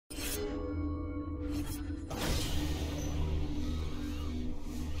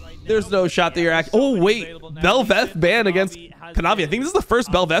There's no shot that you're actually... Oh, wait. Bel'Veth ban against Kanavi. I think this is the first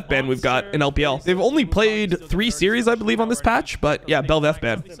Bel'Veth ban we've got in LPL. They've only played 3 series, I believe, on this patch. But yeah, Bel'Veth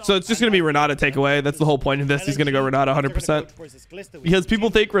ban. So it's just going to be Renata takeaway. That's the whole point of this. He's going to go Renata 100%. Because people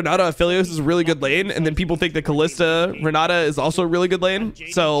think Renata Aphelios is a really good lane. And then people think that Kalista Renata is also a really good lane.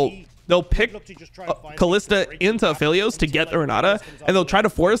 So... they'll pick Kalista into Aphelios to get the Renata, and they'll try to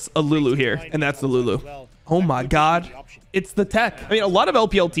force a Lulu here, and that's the Lulu. Oh my god, it's the tech. I mean, a lot of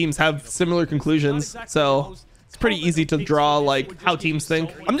LPL teams have similar conclusions, so it's pretty easy to draw like how teams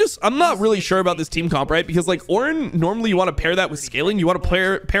think. I'm not really sure about this team comp, right? Because like Ornn, normally you want to pair that with scaling. You want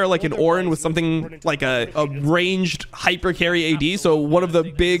to pair like an Ornn with something like a ranged hyper carry AD. So one of the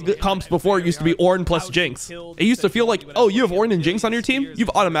big comps before used to be Ornn plus Jinx. It used to feel like, oh, you have Ornn and Jinx on your team,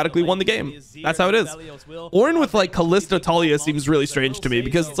 you've automatically won the game. That's how it is. Ornn with like Kalista Talia seems really strange to me,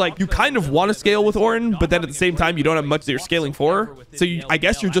 because it's like you kind of want to scale with Ornn, but then at the same time you don't have much that you're scaling for. So I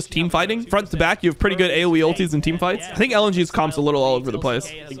guess you're just team fighting front to back. You have pretty good AoE ultis and team fights. I think LNG's comp's a little all over the place.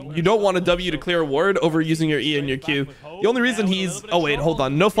 You don't want a W to clear a ward over using your E and your Q. The only reason he's... oh wait, hold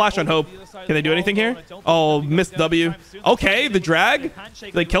on. No flash on Hope. Can they do anything here? Oh, missed W. Okay, the drag.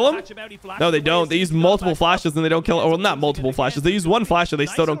 Do they kill him? No, they don't. They use multiple flashes and they don't kill him. Well, not multiple flashes. They use one flash and they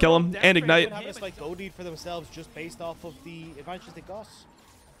still don't kill him. And ignite.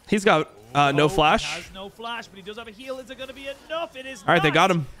 He's got no flash. All right, they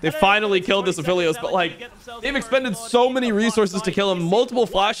got him. They finally killed this Aphelios, but like they've expended so many resources to kill him. Multiple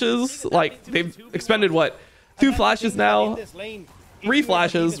flashes. Like they've expended what? 2 flashes now. 3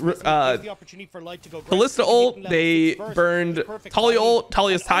 flashes. Kalista ult. They burned Talia ult.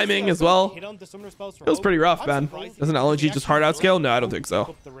 Talia's timing as well. It was pretty rough, man. Doesn't LNG just hard outscale? No, I don't think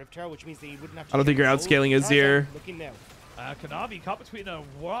so. I don't think you're outscaling Azir. Kanavi caught between a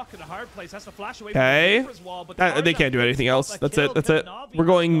rock and a hard place. Has to flash away. Okay. They can't do anything else. That's it. That's it. We're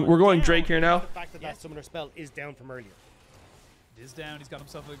going Drake here now. The fact that summoner spell is down from earlier. Is down. He's got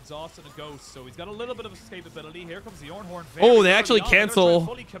himself an exhaust and a ghost, so he's got a little bit of escapability. Here comes the Ornhorn. Oh, they actually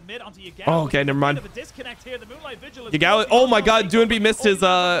cancel. Oh, okay, never mind. Yagao. Oh my god, Doonby missed his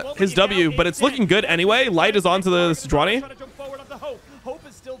W, but it's looking good anyway. Light is onto the Sejuani.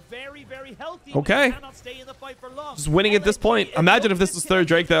 Okay. Just winning at this point. Imagine if this was third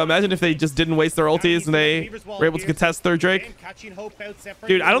Drake, though. Imagine if they just didn't waste their ultis and they were able to contest third Drake.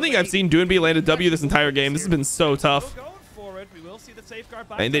 Dude, I don't think I've seen Doonby land a W this entire game. This has been so tough.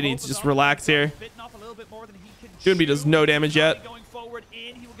 And they need to just relax here. Doonby does no damage yet.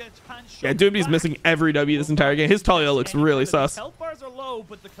 Yeah, Doonby's missing every W this entire game. His Talia looks really sus. Health bars are low,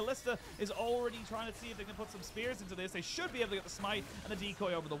 but the Kalista is already trying to see if they can put some spears into this. They should be able to get the smite and the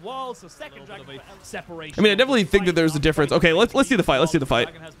decoy over the wall. So second dragon separation. I mean, I definitely think that there's a difference. Okay, let's see the fight. Let's see the fight.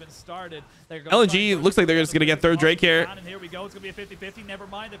 LNG looks like they're just gonna get third Drake here. Here we go. It's gonna be a 50-50. Never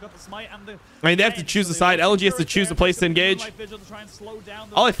mind. They've got the smite and the... I mean, they have to choose a side. LNG has to choose a place to engage.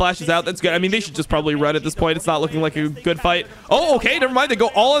 All I flashes out. That's good. I mean, they should just probably run at this point. It's not looking like a good fight. Oh, okay. Never mind. They go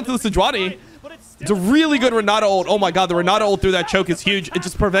all into the Sejuani. It's a really good Renata ult. Oh my god, the Renata ult through that choke is huge. It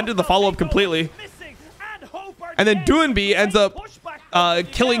just prevented the follow-up completely. And then Doonby ends up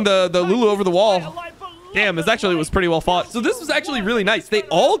killing the Lulu over the wall. Damn, this actually was pretty well fought. So this was actually really nice. They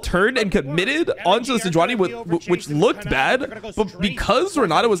all turned and committed onto the Sejuani, which looked bad. But because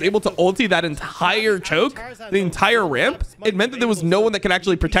Renata was able to ulti that entire choke, the entire ramp, it meant that there was no one that could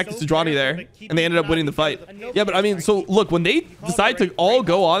actually protect the Sejuani there. And they ended up winning the fight. Yeah, but I mean, so look, when they decide to all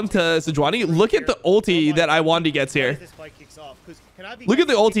go on to Sejuani, look at the ulti that IWD gets here. Look at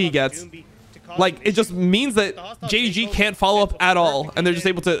the ulti he gets. Like, it just means that JDG can't follow up at all, and they're just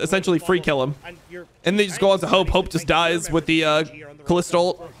able to essentially free kill him. And they just go on to Hope. Hope just dies with the Kalista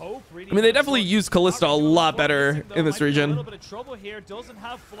ult. I mean, they definitely use Kalista a lot better in this region.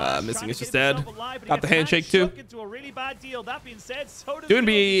 Missing is just dead. Got the handshake too.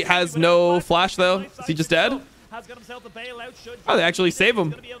 Doonby has no flash though. Is he just dead? Oh, they actually save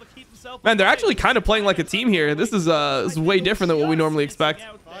him. Man, they're actually kind of playing like a team here. This is way different than what we normally expect.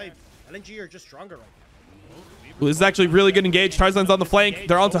 LNG are just stronger. Ooh, this is actually really good engage. Tarzan's on the flank.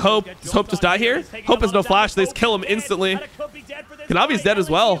 They're on to Hope. Does Hope just die here? Hope has no flash. They just kill him instantly. Kanavi's dead as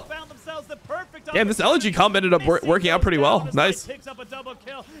well. Damn, this LNG comp ended up working out pretty well. Nice.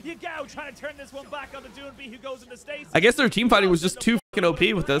 I guess their team fighting was just too fucking OP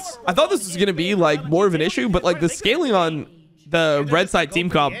with this. I thought this was going to be like more of an issue, but like the scaling on the red side team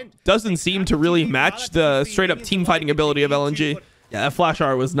comp doesn't seem to really match the straight up team fighting ability of LNG. Yeah, that flash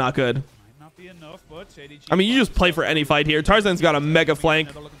R was not good. I mean, you just play for any fight here. Tarzan's got a mega flank.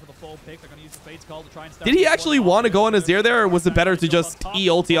 Did he actually want to go on Azir there, or was it better to just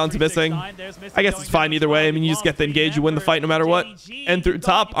E-ulti onto Missing? I guess it's fine either way. I mean, you just get the engage, you win the fight no matter what. And through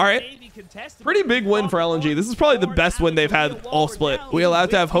top, all right. Pretty big win for LNG. This is probably the best win they've had all split. We allowed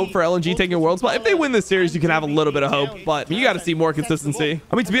to have hope for LNG taking a world spot. If they win this series, you can have a little bit of hope, but you got to see more consistency.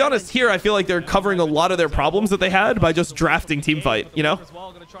 I mean, to be honest, here, I feel like they're covering a lot of their problems that they had by just drafting team fight, you know?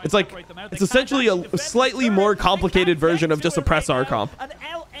 It's like, it's essentially a slightly more complicated version of just a press R comp.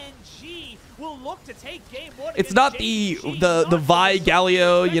 It's not the Vi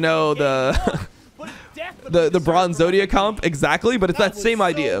Galio, you know, the Bronze Zodiac comp exactly, but it's that same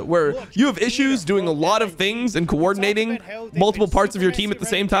idea where you have issues doing a lot of things and coordinating multiple parts of your team at the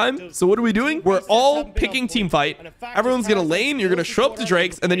same time. So what are we doing? We're all picking team fight. Everyone's gonna lane, you're gonna show up to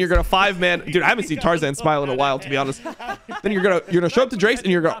Drakes, and then you're gonna 5-man. Dude, I haven't seen Tarzan smile in a while, to be honest. Then you're gonna show up to Drakes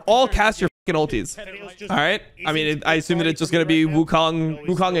and you're gonna all cast your ultis. All right, I mean, I assume that it's just going to be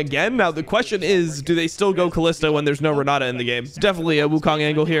Wukong again. Now the question is, do they still go Kalista when there's no Renata in the game? It's definitely a Wukong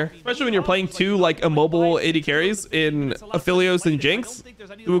angle here, especially when you're playing two like immobile AD carries in Aphelios and Jinx.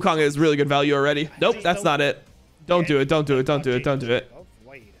 Wukong is really good value already. Nope, that's not it. Don't do it, don't do it, don't do it, don't do it.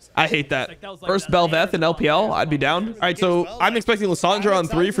 I hate that. First Bel'Veth in LPL, I'd be down. All right, so I'm expecting Lissandra on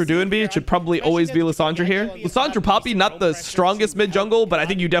 3 for Doinby. It should probably always be Lissandra here. Lissandra Poppy, not the strongest mid jungle, but I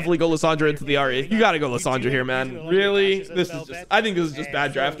think you definitely go Lissandra into the RE. You got to go Lissandra here, man. Really? I think this is just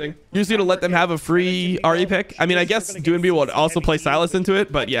bad drafting. You just need to let them have a free RE pick. I mean, I guess Doinby will also play Sylas into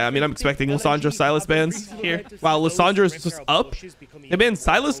it, but yeah, I mean, I'm expecting Lissandra Sylas bans here. Wow, Lissandra is just up. They banned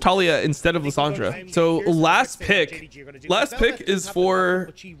Sylas Talia instead of Lissandra. So last pick is for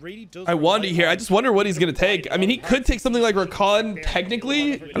IWD here. I just wonder what he's going to take. I mean, he could take something like Rakan,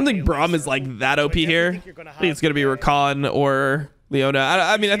 technically. I don't think Braum is like that OP here. I think it's going to be Rakan or Leona.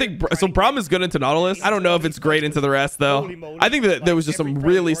 I mean, I think so. Braum is good into Nautilus. I don't know if it's great into the rest, though. I think that there was just some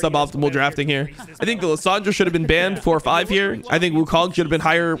really suboptimal drafting here. I think the Lissandra should have been banned 4-5 here. I think Wukong should have been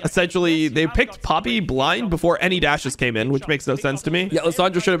higher. Essentially, they picked Poppy blind before any dashes came in, which makes no sense to me. Yeah,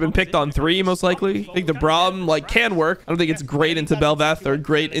 Lissandra should have been picked on 3, most likely. I think the Braum like can work. I don't think it's great into Bel'Veth or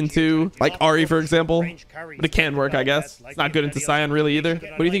great into like Ahri, for example, but it can work, I guess. It's not good into Sion really either.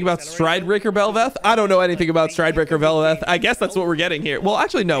 What do you think about Stridebreaker Bel'Veth? I don't know anything about Stridebreaker Bel'Veth. I guess that's what we're getting here. Well,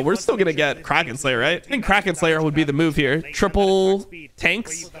 actually, no, we're still gonna get Kraken Slayer, right? I think Kraken Slayer would be the move here. Triple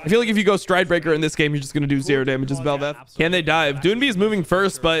tanks. I feel like if you go Stridebreaker in this game, you're just gonna do 0 damage as Bel'Veth. Can they dive? Doinby is moving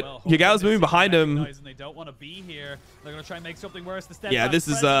first, but Yagao's moving behind him. Yeah, this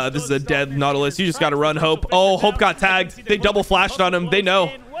is a dead Nautilus. You just gotta run Hope. Oh, Hope got tagged. They double flashed on him. They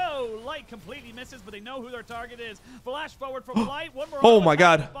know. Completely misses, but they know who their target is. Flash forward from Light. One more. Oh my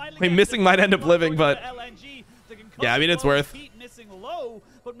god. I mean, Missing might end up living, but yeah, I mean, it's worth.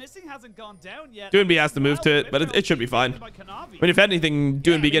 Doinby has to move to it, but it should be fine. I mean, if anything,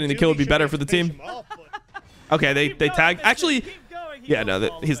 Doinby getting the kill would be better for the team. Okay, they tagged. Actually, yeah,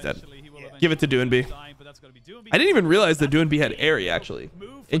 no, he's dead. Give it to Doinby. I didn't even realize that Doinby had Airy, actually.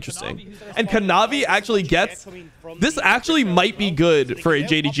 Interesting. And Kanavi actually gets... This actually might be good for a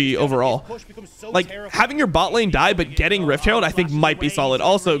JDG overall. Like, having your bot lane die, but getting Rift Herald, I think might be solid.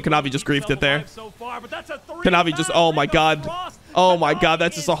 Also, Kanavi just griefed it there. Kanavi just... Oh, my God. Oh, my God.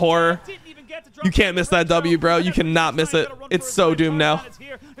 That's just a horror. You can't miss that W, bro. You cannot miss it. It's so doomed now.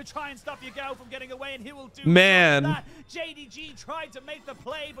 Man. JDG tried to make the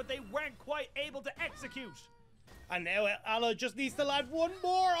play, but they weren't quite able to execute. And now Allah just needs to land one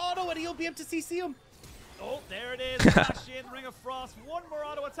more auto and he'll be able to CC him. Oh, there it is. Flash in, Ring of Frost. One more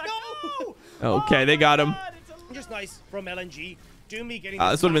auto attack. No! Okay, they got him. Just nice from LNG. This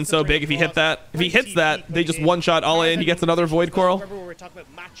would have been so big if he hit that. If he hits that, they just one-shot all in. He gets another Void Coral.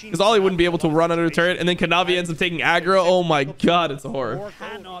 Because Ollie wouldn't be able to run under the turret. And then Kanavi ends up taking aggro. Oh my god, it's a horror.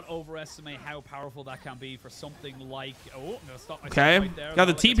 Cannot overestimate how powerful that can be for something like... Oh, I'm going to stop myself okay. right there. Got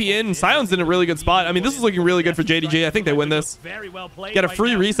the TP in. Sion's in a really good spot. I mean, this is looking really good for JDG. I think they win this. Get a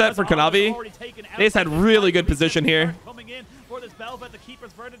free reset for Kanavi. They just had really good position here.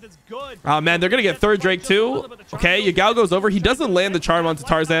 Oh man, they're gonna get third Drake too. Okay, Yagao goes over. He doesn't land the charm onto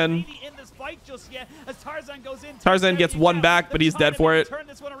Tarzan. Tarzan gets one back, but he's dead for it.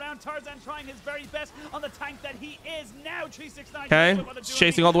 Okay,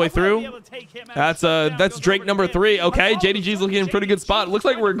 chasing all the way through. That's Drake number 3. Okay, JDG's looking in a pretty good spot. Looks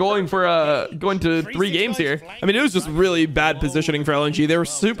like we're going for going to 3 games here. I mean, it was just really bad positioning for LNG. They were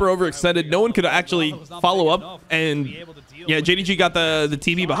super overextended. No one could actually follow up and Yeah, JDG got the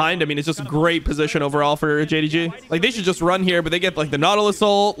TB behind. I mean, it's just a great position overall for JDG. Like, they should just run here, but they get, like, the Nautilus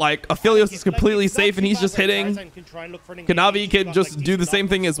ult. Like, Aphelios is completely safe, and he's just hitting. Kanavi can just do the same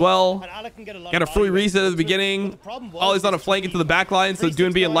thing as well. Got a free reset at the beginning. Ollie's on a flank into the back line, so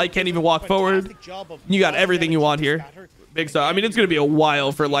Doonby and Light can't even walk forward. You got everything you want here. Big star. I mean, it's going to be a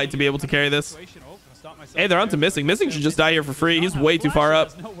while for Light to be able to carry this. Hey, they're on to Missing. Missing should just die here for free. He's way too far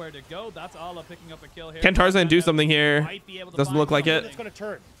up. Can Tarzan do something here? Doesn't look like it.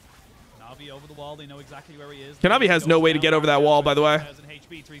 Kanavi has no way to get over that wall, by the way.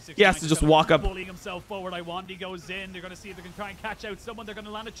 He has to just walk up.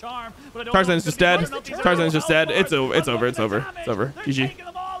 Tarzan's just dead. Tarzan's just dead. It's over. It's over. It's over. It's over. GG.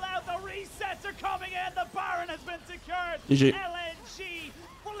 GG.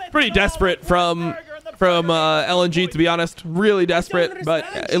 Pretty desperate from LNG, to be honest. Really desperate, but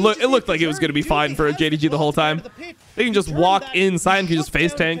it looked like it was going to be fine for JDG the whole time. They can just walk in. Sion can just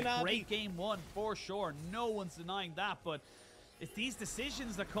face tank. Great game one for sure. No one's denying that, but it's these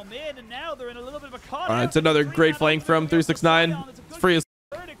decisions that come in, and now they're in a little bit of a cut. It's another great flank from 369. It's free as.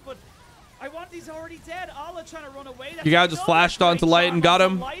 I want these already dead. Allah trying to run away. You guy just flashed onto Light and got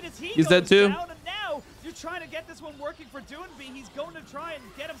him. He's dead too. You're trying to get this one working for Doonby. He's going to try and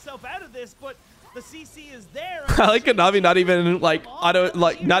get himself out of this, but the CC is there. I like Kanavi not even like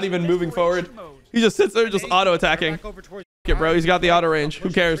not even moving forward. He just sits there just auto attacking. Okay, bro, he's got the auto range. Who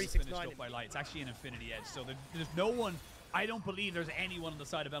cares? It's actually an infinity edge, so there's no one. I don't believe there's anyone on the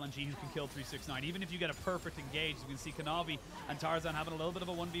side of LNG who can kill 369. Even if you get a perfect engage, you can see Kanavi and Tarzan having a little bit of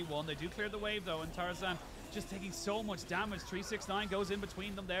a 1v1. They do clear the wave though, and Tarzan just taking so much damage. 369 goes in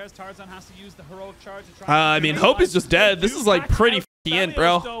between them there as Tarzan has to use the heroic charge to try. I mean, Hope is just dead. This is like pretty f***ing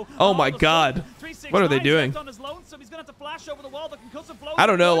bro. Oh my god. What are they doing? I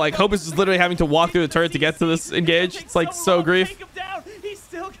don't know. Like, Hope is just literally having to walk through the turret to get to this engage. It's like so grief.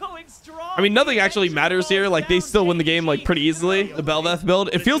 I mean, nothing actually matters here. Like, they still win the game like pretty easily. The Bel'Veth build.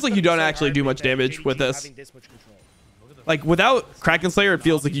 It feels like you don't actually do much damage with this. Like, without Kraken Slayer, it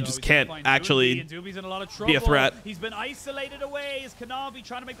feels like you just can't actually be a threat. He's been isolated away. Is Kanavi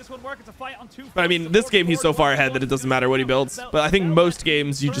trying to make this one work? It's a fight on two. But I mean, this game he's so far ahead that it doesn't matter what he builds. But I think most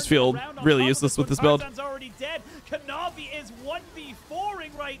games you just feel really useless with this build. Kanavi is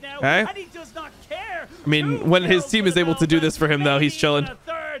 1v4ing right now, and he does not care. I mean, when his team is able to do this for him, though, he's chilling.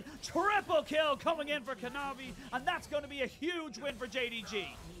 Triple kill coming in for Kanavi, and that's going to be a huge win for JDG.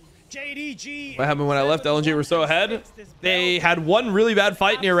 What happened when I left? LNG were so ahead. They had one really bad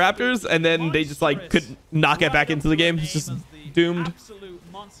fight near Raptors, and then they just like could not get back into the game. It's just doomed.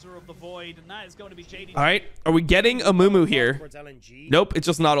 All right, are we getting a Mumu here? Nope, it's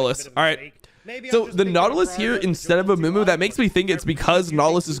just Nautilus. All right. So the Nautilus here instead of a Mumu, that makes me think it's because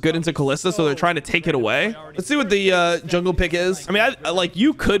Nautilus is good into Kalista, so they're trying to take it away. Let's see what the jungle pick is. I mean, like,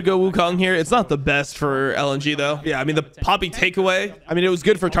 you could go Wukong here. It's not the best for LNG though. Yeah, I mean, the Poppy takeaway. I mean, it was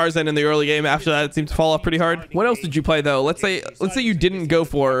good for Tarzan in the early game. After that, it seemed to fall off pretty hard. What else did you play though? Let's say you didn't go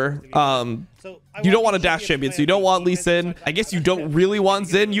for you don't want a dash champion, so you don't want Lee Sin. I guess you don't really want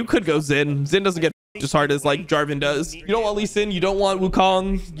Xin. You could go Xin. Xin doesn't get as hard as like Jarvan does. You don't want Lee Sin. You don't want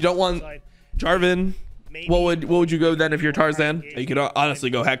Wukong. You don't want Jarvan. What would you go then if you're Tarzan? You could honestly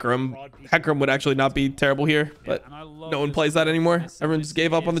go Hecarim. Hecarim would actually not be terrible here, but no one plays that anymore. Everyone just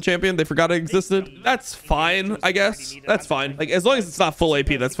gave up on the champion. They forgot it existed. That's fine, I guess. That's fine. Like, as long as it's not full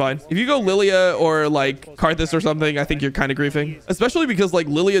AP, that's fine. If you go Lilia or like Karthus or something, I think you're kind of griefing. Especially because like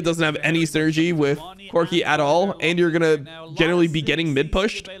Lilia doesn't have any synergy with Corki at all, and you're gonna generally be getting mid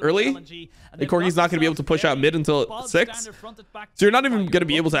pushed early. Like, Corki's not going to be able to push out mid until 6. So you're not even going to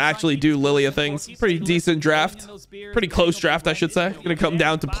be able to actually do Lilia things. Pretty decent draft. Pretty close draft, I should say. Going to come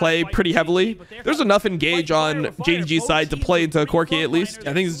down to play pretty heavily. There's enough engage on JDG's side to play into Corki at least.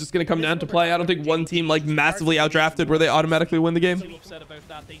 I think it's just going to come down to play. I don't think one team like massively outdrafted where they automatically win the game.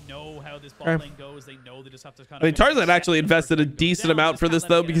 I mean, Tarzan actually invested a decent amount for this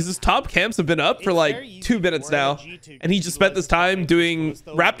though, because his top camps have been up for like 2 minutes now, and he just spent this time doing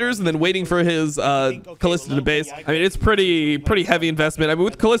Raptors and then waiting for his Kalista to base. I mean, it's pretty heavy investment. I mean,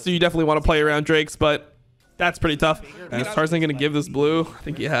 with Kalista, you definitely want to play around Drakes, but that's pretty tough. Is Tarzan going to give this blue? I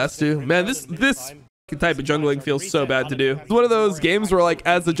think he has to. Man, this type of jungling feels so bad to do. It's one of those games where, like,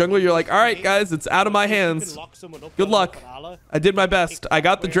 as the jungler, you're like, all right, guys, it's out of my hands. Good luck. I did my best. I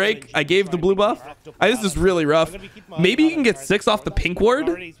got the Drake. I gave the blue buff. This is really rough. Maybe he can get 6 off the pink ward.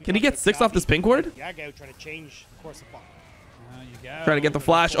 Can he get 6 off this pink ward? Trying to get the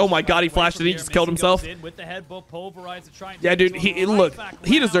flash. Oh my god, he flashed and he just killed himself. Yeah, dude, look,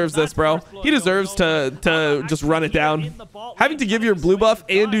 he deserves this, bro. He deserves to just run it down. Having to give your blue buff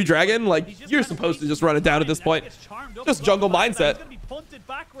and do dragon, like, you're supposed to just run it down at this point. Just jungle mindset.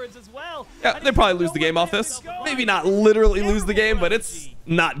 Yeah, they probably lose the game off this. Maybe not literally lose the game, but it's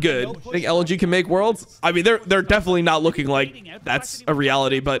not good. I think LNG can make worlds. I mean, they're definitely not looking like that's a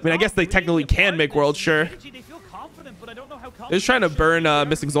reality, but I mean, I guess they technically can make worlds, sure. They're just trying to burn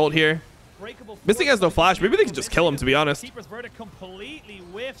Missing Zolt here. Missing has no flash. Maybe they can just kill him, to be honest. All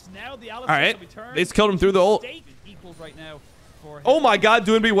right, they just killed him through the ult. Oh my god,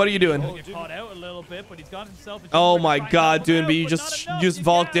 Doonby, what are you doing? Oh my god, Doonby, you just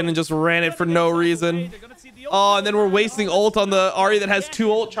valked in and just ran it for no reason. Oh, and then we're wasting ult on the Ahri that has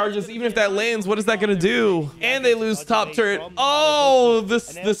 2 ult charges. Even if that lands, what is that gonna do? And they lose top turret. Oh,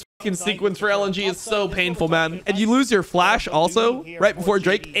 this fucking sequence for LNG is so painful, man. And you lose your flash also right before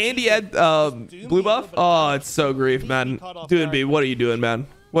Drake, and he had blue buff. Oh, it's so grief, man. Doonby, what are you doing, man?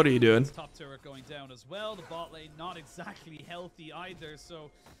 What are you doing? Top turret going down as well. The bot lane not exactly healthy either, so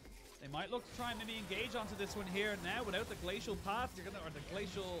they might look to try and maybe engage onto this one here now without the glacial path. You're gonna, or the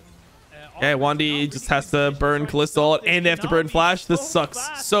glacial. Yeah, Wandy just has to burn Callisto and they have to burn Flash. This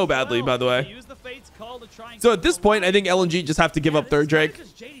sucks so badly, by the way. So at this point, I think LNG just have to give up third Drake.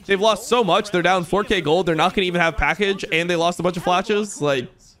 They've lost so much. They're down 4k gold. They're not going to even have package, and they lost a bunch of flashes. Like,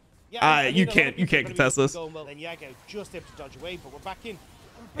 you can't contest this.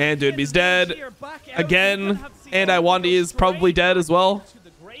 And Doonby's dead again, and Iwandy is probably dead as well.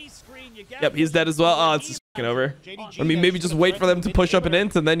 Yep, he's dead as well. Oh, it's just fucking over. I mean, maybe just wait for them to push up an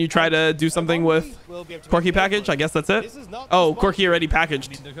int, and then you try to do something with Corki package. I guess that's it. Oh, Corki already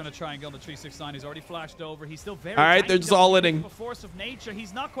packaged. They're going to try and go on the 369. He's already flashed over. He's still very. All right, they're just all inning.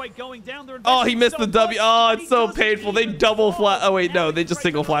 Oh, he missed the W. Oh, it's so painful. They double flash. Oh wait, no, they just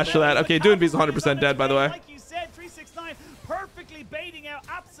single flash to that. Okay, Doonby's 100% dead, by the way.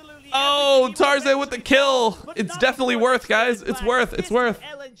 Oh, Tarzan with the kill. It's definitely worth, guys. It's worth. It's worth.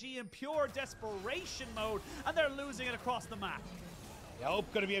 LNG in pure desperation mode, and they're losing it across the map.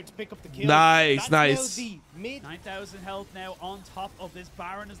 Hope gonna be able to pick up the kill. Nice, nice. 9,000 health now on top of this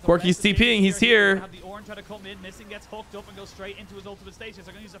Baron. Corki's TPing. He's here. Have the Orange try to come in. Missing gets hooked up and goes straight into his ultimate stage. So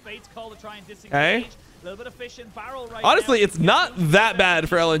they're gonna use a Fate's Call to try and disengage. Okay. A little bit of fish and barrel right Honestly, now. it's not that bad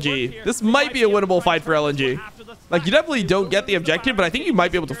for LNG. This might be a winnable fight for LNG. Like, you definitely don't get the objective, but I think you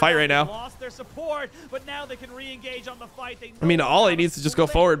might be able to fight right now. Lost their support, but now they can re-engage on the fight. I mean, Ollie needs to just go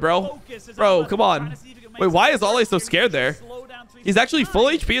forward, bro. Bro, come on. Wait, why is Ollie so scared there? He's actually full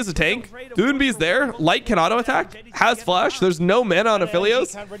HP as a tank. Doonby's there. Light can auto attack. Has flash. There's no mana on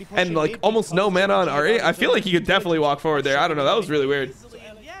Aphelios. And like almost no mana on Ahri. I feel like he could definitely walk forward there. I don't know. That was really weird.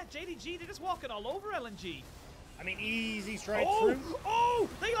 Yeah, JDG, they're just walking all over LNG. I mean, easy straight through. Oh,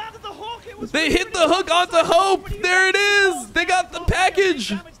 they landed the hook. It was They hit the hook onto Hope. There it is. They got the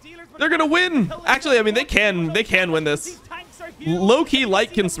package. They're going to win. Actually, I mean, they can win this. Low-key,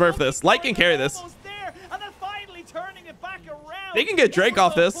 Light can smurf this. Light can carry this. They can get Drake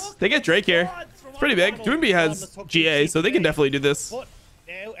off this. They get Drake here. It's pretty big. Doonby has GA, so they can definitely do this.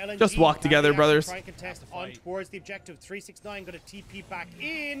 Just walk together, brothers. On towards the objective. 369 going to TP back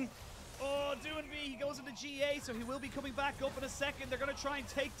in. Oh, Doonby, he goes into GA, so he will be coming back up in a second. They're going to try and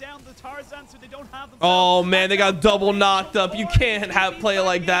take down the Tarzan, so they don't have them. Oh, man, they got double knocked up. You can't have play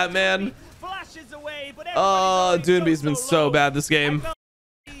like that, man. Oh, Doonby's been so bad this game.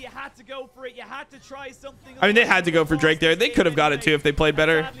 You had to go for it. You had to try something. I mean, they had to go for Drake there. They could have got it too if they played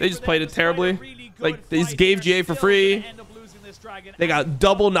better. They just played it terribly. Like, they just gave GA for free. They got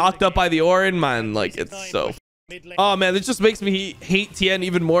double knocked up by the Orin, man. Like, it's so... Oh, man, this just makes me hate Tien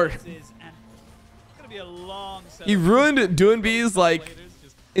even more. He ruined Doonby's, like,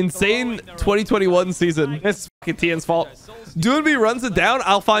 insane 2021 season. It's fucking Tien's fault. Doonby runs it down.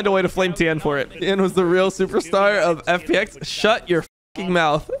 I'll find a way to flame Tien for it. Tien was the real superstar of FPX. Shut your fucking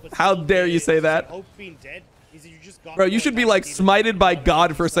mouth. How dare you say that? Bro, you should be, like, smited by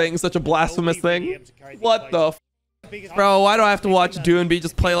God for saying such a blasphemous thing. What the f? Bro, why do I have to watch Doonby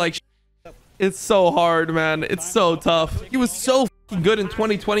just play like shit? It's so hard, man. It's so tough. He was so fucking good in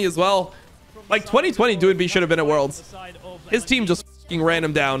 2020 as well. Like, 2020, Doonby should have been at Worlds. His team just fucking ran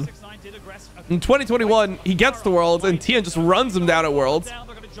him down. In 2021, he gets to Worlds, and Tien just runs him down at Worlds.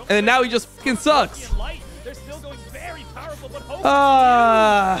 And then now he just fucking sucks.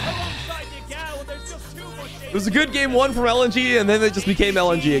 It was a good game one from LNG, and then they just became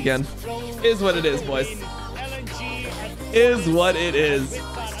LNG again. Is what it is, boys. Is what it is.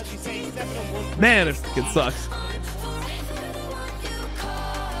 Man, it fucking sucks.